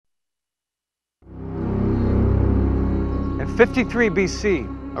53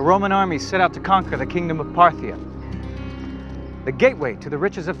 BC, a Roman army set out to conquer the kingdom of Parthia, the gateway to the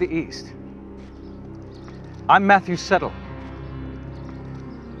riches of the East. I'm Matthew Settle.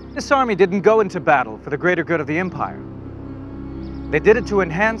 This army didn't go into battle for the greater good of the empire. They did it to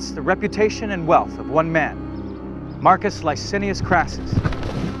enhance the reputation and wealth of one man, Marcus Licinius Crassus,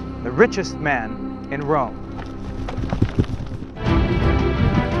 the richest man in Rome.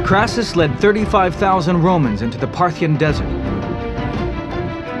 Crassus led 35,000 Romans into the Parthian desert.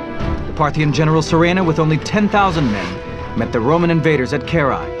 The Parthian general Serena, with only 10,000 men, met the Roman invaders at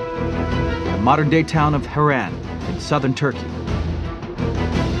Carrhae, the modern-day town of Haran in southern Turkey.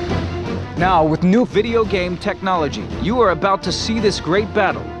 Now, with new video game technology, you are about to see this great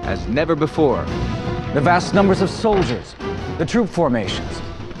battle as never before. The vast numbers of soldiers, the troop formations,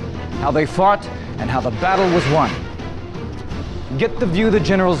 how they fought, and how the battle was won. Get the view the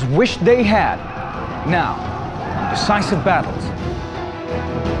generals wished they had. Now, decisive battles.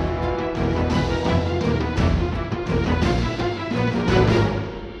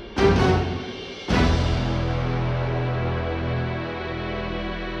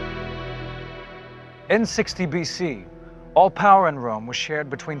 In 60 BC, all power in Rome was shared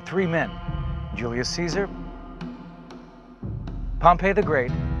between three men: Julius Caesar, Pompey the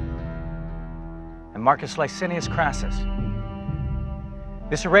Great, and Marcus Licinius Crassus.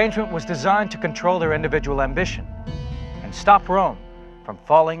 This arrangement was designed to control their individual ambition and stop Rome from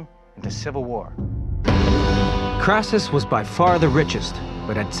falling into civil war. Crassus was by far the richest,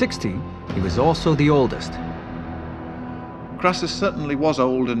 but at 60, he was also the oldest. Crassus certainly was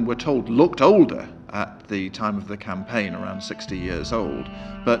old, and we're told looked older at the time of the campaign, around 60 years old,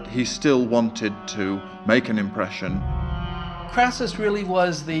 but he still wanted to make an impression. Crassus really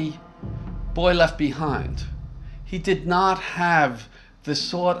was the boy left behind. He did not have the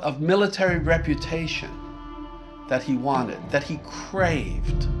sort of military reputation that he wanted, that he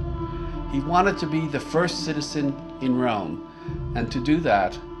craved. He wanted to be the first citizen in Rome, and to do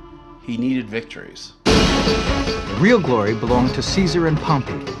that, he needed victories. The real glory belonged to Caesar and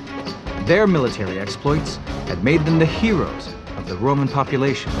Pompey. Their military exploits had made them the heroes of the Roman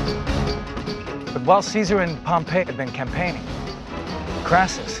population. But while Caesar and Pompey had been campaigning,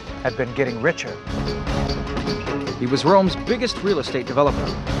 Crassus had been getting richer. He was Rome's biggest real estate developer.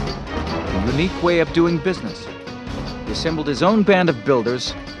 A unique way of doing business. He assembled his own band of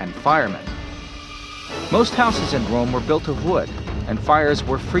builders and firemen. Most houses in Rome were built of wood, and fires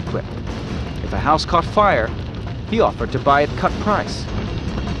were frequent. If a house caught fire, he offered to buy at cut price.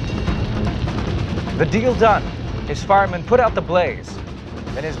 The deal done, his firemen put out the blaze.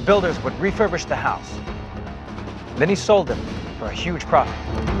 Then his builders would refurbish the house. Then he sold them for a huge profit.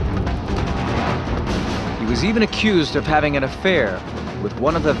 He was even accused of having an affair with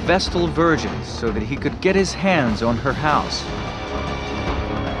one of the Vestal virgins so that he could get his hands on her house.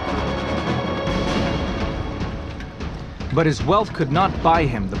 But his wealth could not buy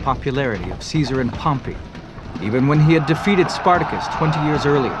him the popularity of Caesar and Pompey. Even when he had defeated Spartacus 20 years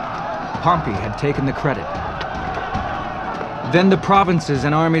earlier, Pompey had taken the credit. Then the provinces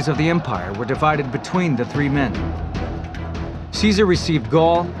and armies of the empire were divided between the three men. Caesar received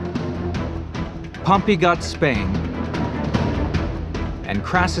Gaul, Pompey got Spain, and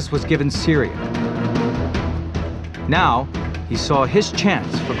Crassus was given Syria. Now, he saw his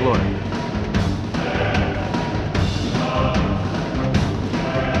chance for glory.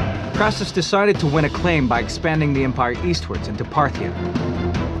 Crassus decided to win acclaim by expanding the empire eastwards into Parthia,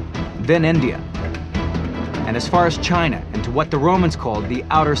 then India, and as far as China, and to what the Romans called the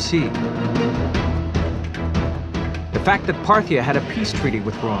Outer Sea. The fact that Parthia had a peace treaty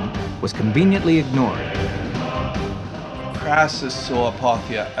with Rome was conveniently ignored. Crassus saw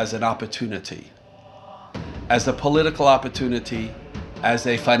Parthia as an opportunity, as a political opportunity, as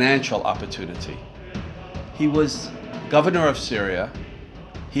a financial opportunity. He was governor of Syria.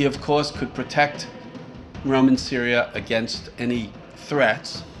 He, of course, could protect Roman Syria against any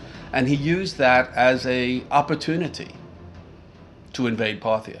threats, and he used that as an opportunity to invade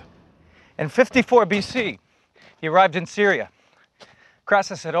Parthia. In 54 BC, he arrived in Syria.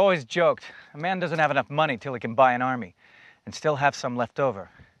 Crassus had always joked, a man doesn't have enough money till he can buy an army and still have some left over.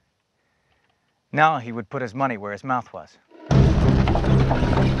 Now he would put his money where his mouth was.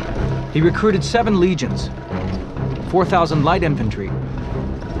 He recruited 7 legions, 4,000 light infantry,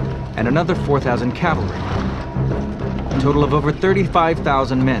 and another 4,000 cavalry, a total of over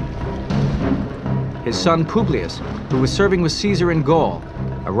 35,000 men. His son Publius, who was serving with Caesar in Gaul,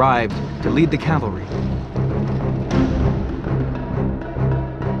 arrived to lead the cavalry.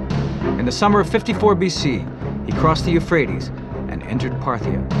 In the summer of 54 BC, he crossed the Euphrates and entered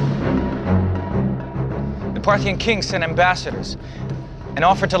Parthia. The the Parthian king sent ambassadors and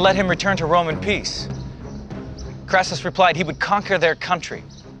offered to let him return to Rome in peace. Crassus replied he would conquer their country.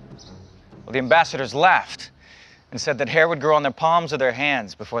 Well, the ambassadors laughed and said that hair would grow on their palms or their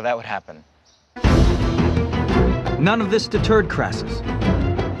hands before that would happen. None of this deterred Crassus.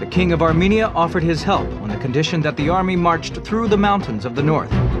 The king of Armenia offered his help on the condition that the army marched through the mountains of the north.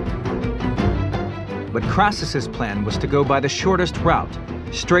 But Crassus's plan was to go by the shortest route,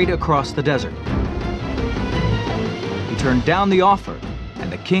 straight across the desert. He turned down the offer,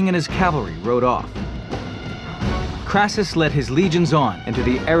 and the king and his cavalry rode off. Crassus led his legions on into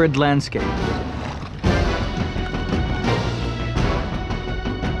the arid landscape.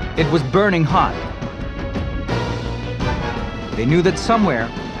 It was burning hot. They knew that somewhere,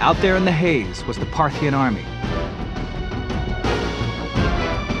 out there in the haze, was the Parthian army.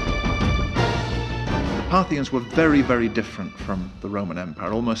 The Parthians were very, very different from the Roman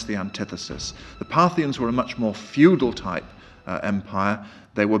Empire, almost the antithesis. The Parthians were a much more feudal type empire.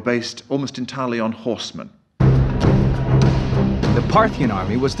 They were based almost entirely on horsemen. The Parthian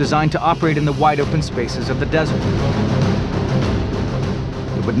army was designed to operate in the wide open spaces of the desert.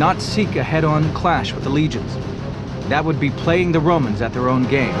 It would not seek a head-on clash with the legions. That would be playing the Romans at their own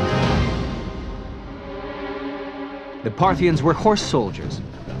game. The Parthians were horse soldiers.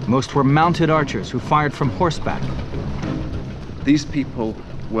 Most were mounted archers who fired from horseback. These people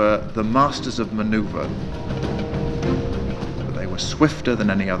were the masters of maneuver. They were swifter than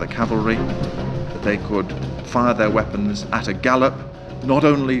any other cavalry. They could fire their weapons at a gallop, not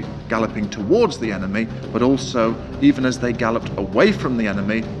only galloping towards the enemy, but also, even as they galloped away from the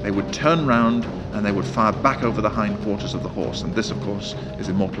enemy, they would turn round and they would fire back over the hindquarters of the horse. And this, of course, is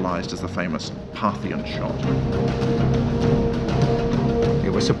immortalized as the famous Parthian shot. They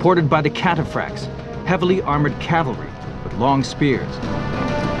were supported by the cataphracts, heavily armored cavalry with long spears.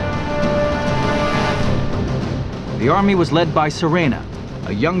 The army was led by Serena,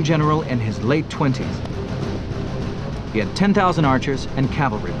 a young general in his late 20s. He had 10,000 archers and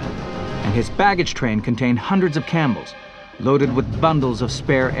cavalrymen, and his baggage train contained hundreds of camels, loaded with bundles of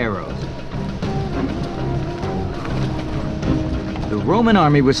spare arrows. The Roman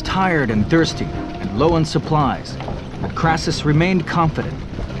army was tired and thirsty and low on supplies, but Crassus remained confident.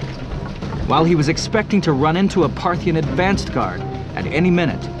 While he was expecting to run into a Parthian advanced guard at any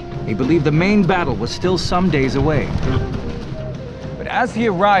minute, he believed the main battle was still some days away. But as he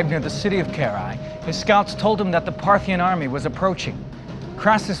arrived near the city of Carrhae, his scouts told him that the Parthian army was approaching.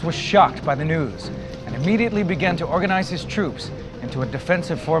 Crassus was shocked by the news and immediately began to organize his troops into a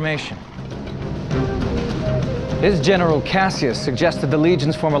defensive formation. His general Cassius suggested the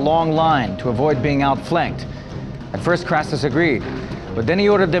legions form a long line to avoid being outflanked. At first Crassus agreed, but then he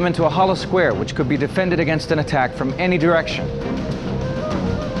ordered them into a hollow square which could be defended against an attack from any direction.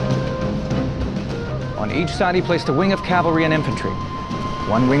 On each side he placed a wing of cavalry and infantry.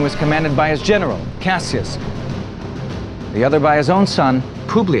 One wing was commanded by his general, Cassius, the other by his own son,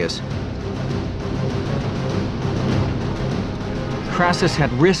 Publius. Crassus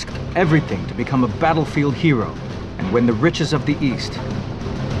had risked everything to become a battlefield hero and win the riches of the East.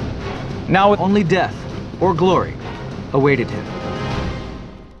 Now only death or glory awaited him.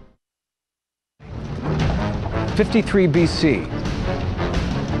 53 BC.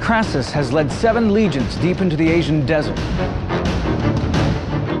 Crassus has led 7 legions deep into the Asian desert.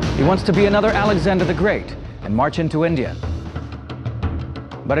 He wants to be another Alexander the Great and march into India.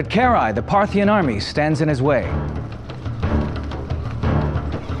 But at Carrhae, the Parthian army stands in his way.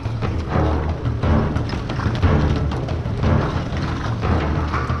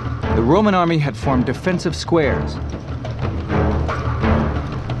 The Roman army had formed defensive squares.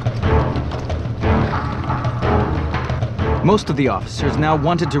 Most of the officers now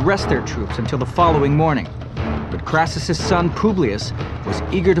wanted to rest their troops until the following morning, but Crassus's son Publius was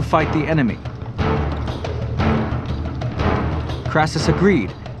eager to fight the enemy. Crassus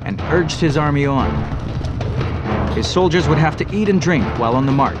agreed and urged his army on. His soldiers would have to eat and drink while on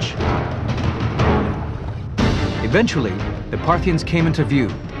the march. Eventually, the Parthians came into view.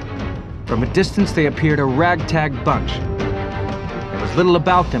 From a distance, they appeared a ragtag bunch. There was little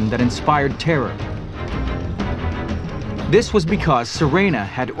about them that inspired terror. This was because Serena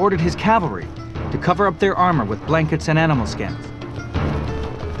had ordered his cavalry to cover up their armor with blankets and animal skins.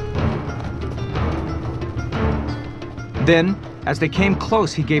 Then, as they came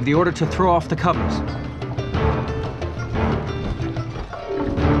close, he gave the order to throw off the covers.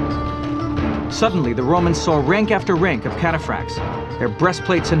 Suddenly, the Romans saw rank after rank of cataphracts, their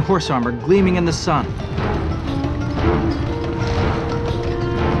breastplates and horse armor gleaming in the sun.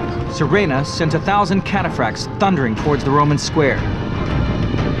 Serena sent 1,000 cataphracts thundering towards the Roman square.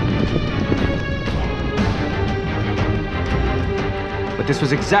 This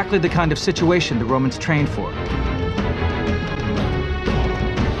was exactly the kind of situation the Romans trained for.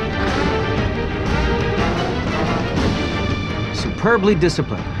 Superbly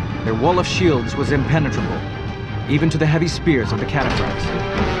disciplined, their wall of shields was impenetrable, even to the heavy spears of the cataphracts.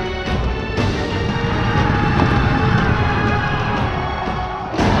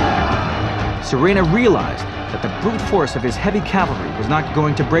 Serena realized that the brute force of his heavy cavalry was not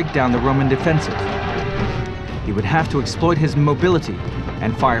going to break down the Roman defenses. He would have to exploit his mobility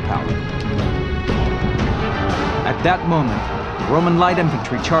and firepower. At that moment, Roman light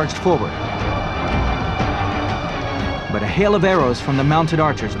infantry charged forward. But a hail of arrows from the mounted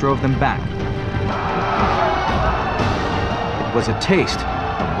archers drove them back. It was a taste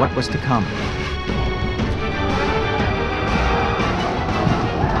of what was to come.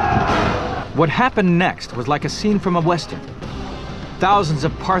 What happened next was like a scene from a western. Thousands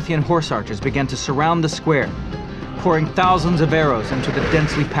of Parthian horse archers began to surround the square, pouring thousands of arrows into the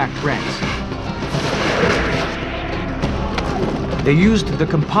densely packed ranks. They used the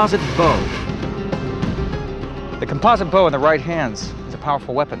composite bow. The composite bow in the right hands is a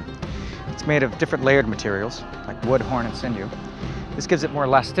powerful weapon. It's made of different layered materials, like wood, horn, and sinew. This gives it more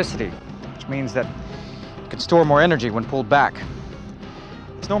elasticity, which means that it can store more energy when pulled back.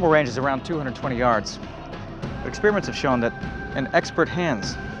 Its normal range is around 220 yards, but experiments have shown that in expert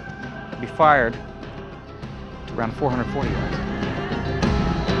hands, it can be fired to around 440 yards.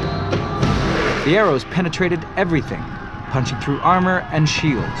 The arrows penetrated everything, punching through armor and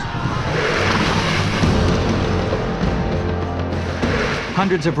shields.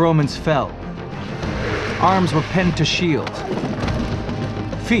 Hundreds of Romans fell. Arms were pinned to shields.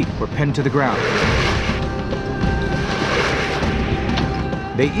 Feet were pinned to the ground.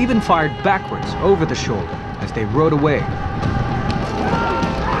 They even fired backwards over the shoulder as they rode away.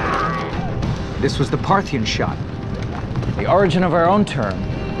 This was the Parthian shot, the origin of our own term,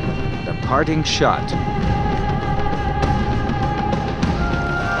 the parting shot.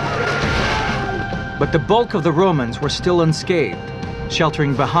 But the bulk of the Romans were still unscathed,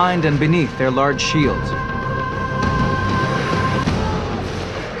 sheltering behind and beneath their large shields.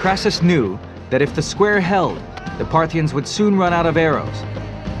 Crassus knew that if the square held, the Parthians would soon run out of arrows.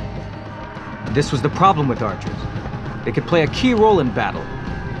 This was the problem with archers. They could play a key role in battle,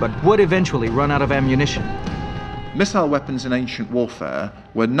 but would eventually run out of ammunition. Missile weapons in ancient warfare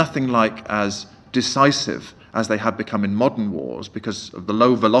were nothing like as decisive as they had become in modern wars because of the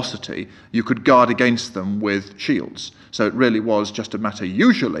low velocity. You could guard against them with shields. So it really was just a matter,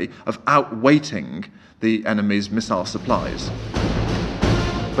 usually, of outweighting the enemy's missile supplies.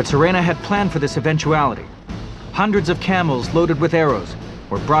 But Serena had planned for this eventuality. Hundreds of camels loaded with arrows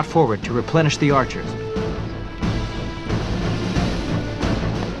were brought forward to replenish the archers.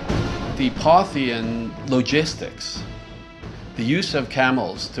 The Parthian logistics, the use of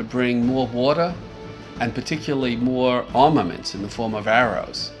camels to bring more water and particularly more armaments in the form of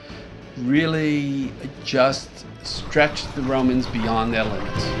arrows, really just stretched the Romans beyond their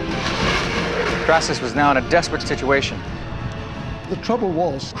limits. Crassus was now in a desperate situation. The trouble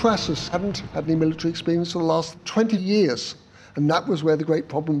was, Crassus hadn't had any military experience for the last 20 years. And that was where the great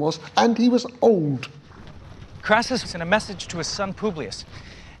problem was. And he was old. Crassus sent a message to his son Publius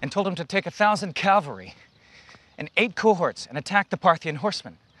and told him to take 1,000 cavalry and 8 cohorts and attack the Parthian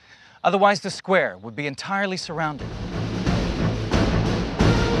horsemen. Otherwise, the square would be entirely surrounded.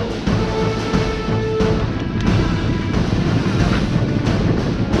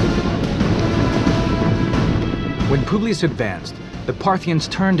 When Publius advanced, the Parthians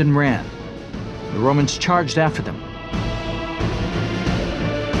turned and ran. The Romans charged after them.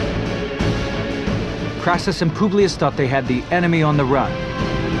 Crassus and Publius thought they had the enemy on the run,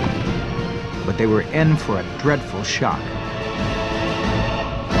 but they were in for a dreadful shock.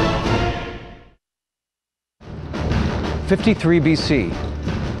 '53 BC.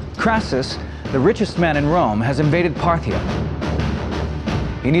 Crassus, the richest man in Rome, has invaded Parthia.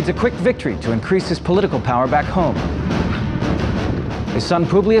 He needs a quick victory to increase his political power back home. His son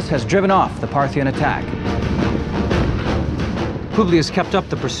Publius has driven off the Parthian attack. Publius kept up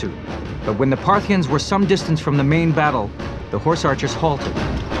the pursuit, but when the Parthians were some distance from the main battle, the horse archers halted.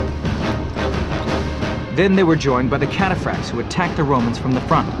 Then they were joined by the cataphracts who attacked the Romans from the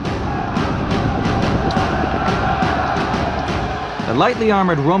front. The lightly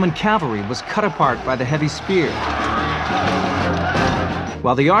armored Roman cavalry was cut apart by the heavy spear,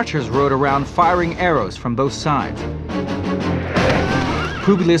 while the archers rode around firing arrows from both sides.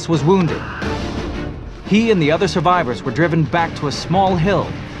 Publius was wounded. He and the other survivors were driven back to a small hill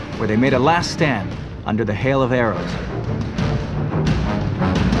where they made a last stand under the hail of arrows.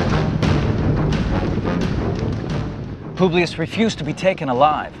 Publius refused to be taken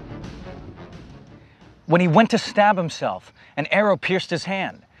alive. When he went to stab himself, an arrow pierced his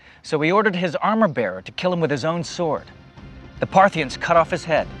hand, so he ordered his armor-bearer to kill him with his own sword. The Parthians cut off his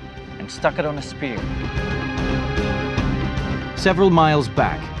head and stuck it on a spear. Several miles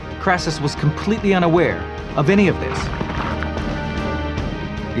back, Crassus was completely unaware of any of this.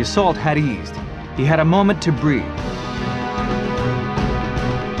 The assault had eased. He had a moment to breathe.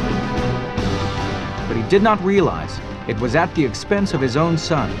 But he did not realize it was at the expense of his own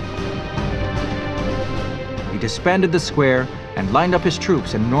son. He disbanded the square and lined up his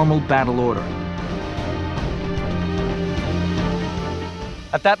troops in normal battle order.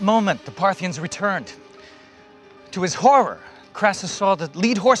 At that moment, the Parthians returned. To his horror, Crassus saw the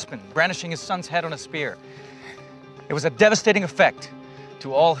lead horseman brandishing his son's head on a spear. It was a devastating effect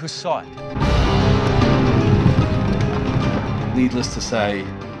to all who saw it. Needless to say,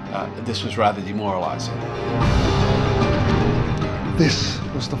 this was rather demoralizing. This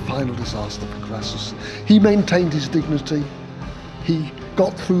was the final disaster for Crassus. He maintained his dignity. He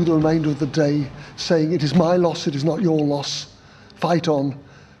got through the remainder of the day saying, "It is my loss, it is not your loss. Fight on."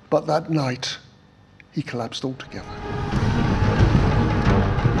 But that night, he collapsed altogether.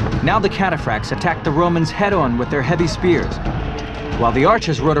 Now the cataphracts attacked the Romans head-on with their heavy spears, while the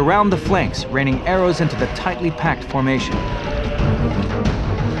archers rode around the flanks, raining arrows into the tightly packed formation.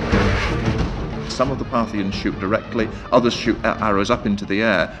 Some of the Parthians shoot directly, others shoot arrows up into the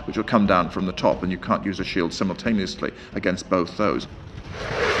air, which will come down from the top, and you can't use a shield simultaneously against both those.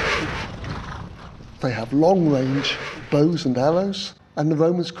 They have long-range bows and arrows, and the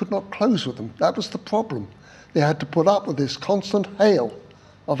Romans could not close with them. That was the problem. They had to put up with this constant hail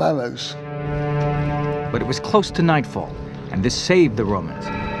of arrows. But it was close to nightfall, and this saved the Romans.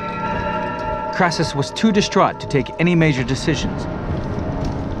 Crassus was too distraught to take any major decisions.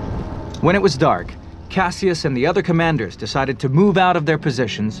 When it was dark, Cassius and the other commanders decided to move out of their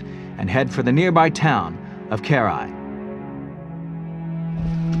positions and head for the nearby town of Carrhae.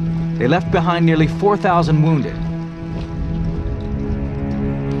 They left behind nearly 4,000 wounded.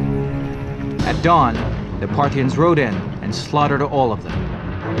 At dawn, the Parthians rode in and slaughtered all of them.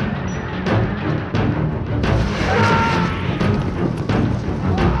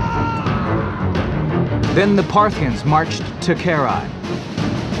 Then the Parthians marched to Carrhae.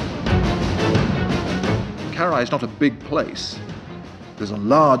 Carrhae is not a big place. There's a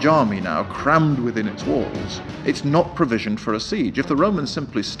large army now crammed within its walls. It's not provisioned for a siege. If the Romans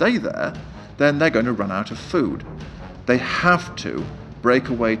simply stay there, then they're going to run out of food. They have to break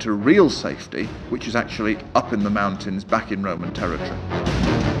away to real safety, which is actually up in the mountains, back in Roman territory.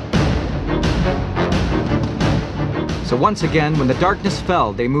 So once again, when the darkness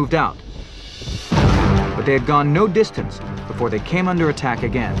fell, they moved out. But they had gone no distance before they came under attack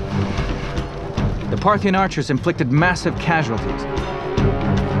again. The Parthian archers inflicted massive casualties,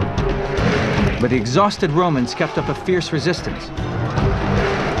 but the exhausted Romans kept up a fierce resistance.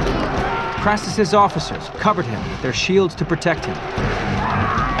 Crassus's officers covered him with their shields to protect him.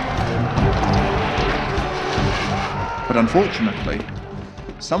 But unfortunately,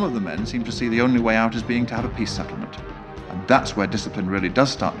 some of the men seem to see the only way out as being to have a peace settlement. And that's where discipline really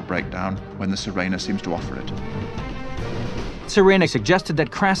does start to break down, when the Surena seems to offer it. Surena suggested that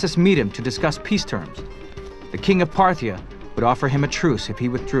Crassus meet him to discuss peace terms. The king of Parthia would offer him a truce if he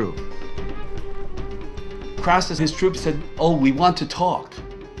withdrew. Crassus and his troops said, "Oh, we want to talk.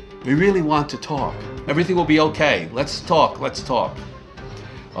 We really want to talk. Everything will be okay. Let's talk, let's talk.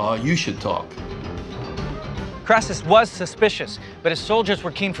 You should talk." Crassus was suspicious, but his soldiers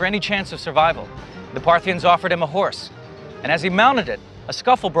were keen for any chance of survival. The Parthians offered him a horse, and as he mounted it, a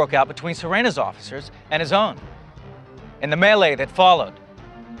scuffle broke out between Surena's officers and his own. In the melee that followed,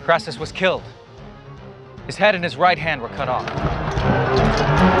 Crassus was killed. His head and his right hand were cut off.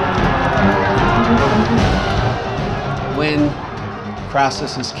 When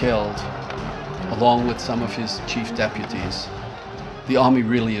Crassus is killed, along with some of his chief deputies, the army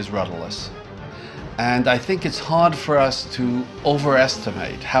really is rudderless. And I think it's hard for us to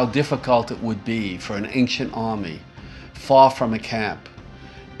overestimate how difficult it would be for an ancient army, far from a camp,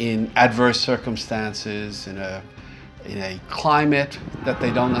 in adverse circumstances, in a climate that they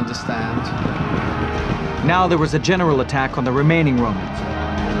don't understand. Now there was a general attack on the remaining Romans.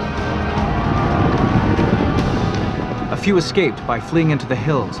 A few escaped by fleeing into the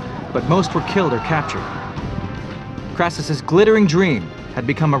hills, but most were killed or captured. Crassus's glittering dream had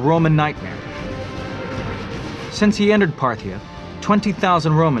become a Roman nightmare. Since he entered Parthia,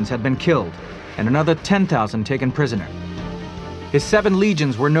 20,000 Romans had been killed and another 10,000 taken prisoner. His 7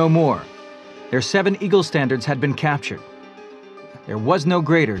 legions were no more. Their 7 eagle standards had been captured. There was no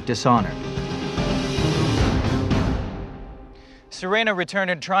greater dishonor. Serena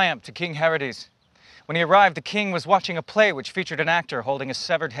returned in triumph to King Herodes. When he arrived, the king was watching a play which featured an actor holding a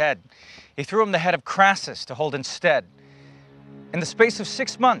severed head. He threw him the head of Crassus to hold instead. In the space of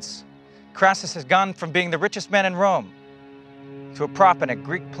 6 months, Crassus has gone from being the richest man in Rome to a prop in a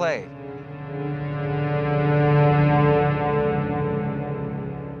Greek play.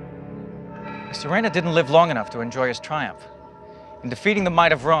 Serena didn't live long enough to enjoy his triumph. In defeating the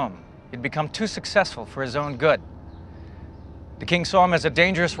might of Rome, he'd become too successful for his own good. The king saw him as a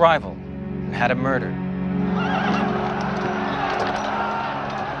dangerous rival and had him murdered.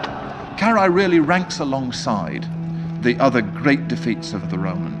 Carrhae really ranks alongside the other great defeats of the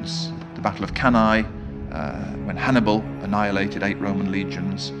Romans. The Battle of Cannae, when Hannibal annihilated 8 Roman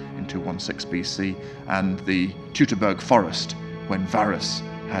legions in 216 BC, and the Teutoburg Forest, when Varus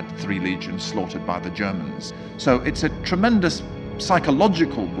had 3 legions slaughtered by the Germans. So it's a tremendous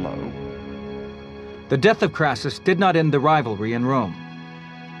psychological blow. The death of Crassus did not end the rivalry in Rome.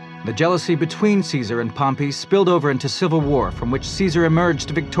 The jealousy between Caesar and Pompey spilled over into civil war, from which Caesar emerged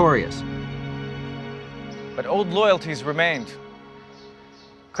victorious. But old loyalties remained.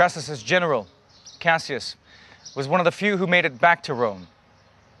 Crassus's general, Cassius, was one of the few who made it back to Rome.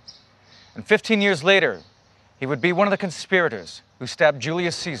 And 15 years later, he would be one of the conspirators who stabbed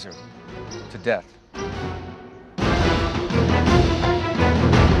Julius Caesar to death.